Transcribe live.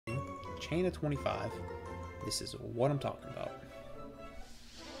chain of 25. This is what I'm talking about.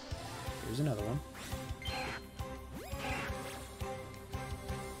 Here's another one.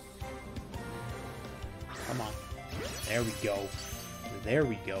 Come on. There we go. There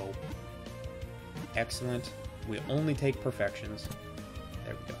we go. Excellent. We only take perfections.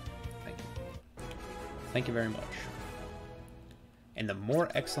 There we go. Thank you. Thank you very much. And the more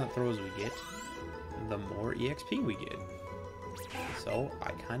excellent throws we get, the more EXP we get. So,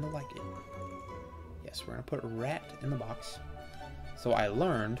 I kind of like it. Yes, we're going to put Rat in the box. So, I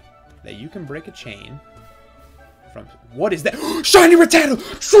learned that you can break a chain from... What is that? Shiny Rattata!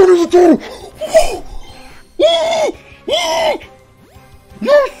 Shiny Rattata! Whoa! Whoa! Whoa!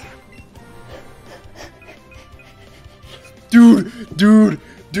 Yes! Dude,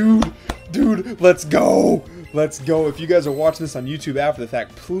 let's go! Let's go. If you guys are watching this on YouTube after the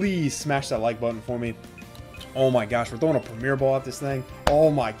fact, please smash that like button for me. Oh my gosh, we're throwing a premiere ball at this thing. Oh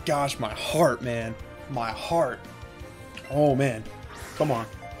my gosh, my heart, man. My heart. Oh man. Come on.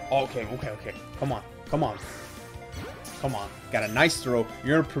 Okay. Come on. Got a nice throw.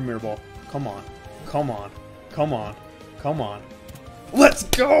 You're in a premiere ball. Come on. Let's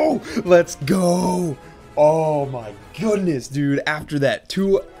go! Let's go! Oh my goodness, dude. After that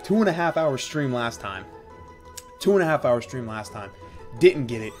two and a half hour stream last time. 2.5 hour stream last time. Didn't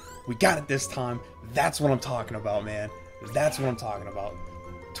get it. We got it this time. That's what I'm talking about, man. That's what I'm talking about.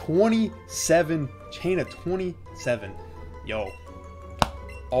 27. Chain of 27. Yo.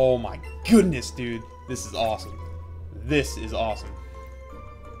 Oh my goodness, dude. This is awesome. This is awesome.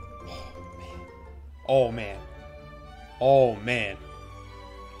 Oh man. Oh man.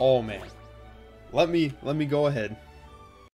 Oh man. Let me go ahead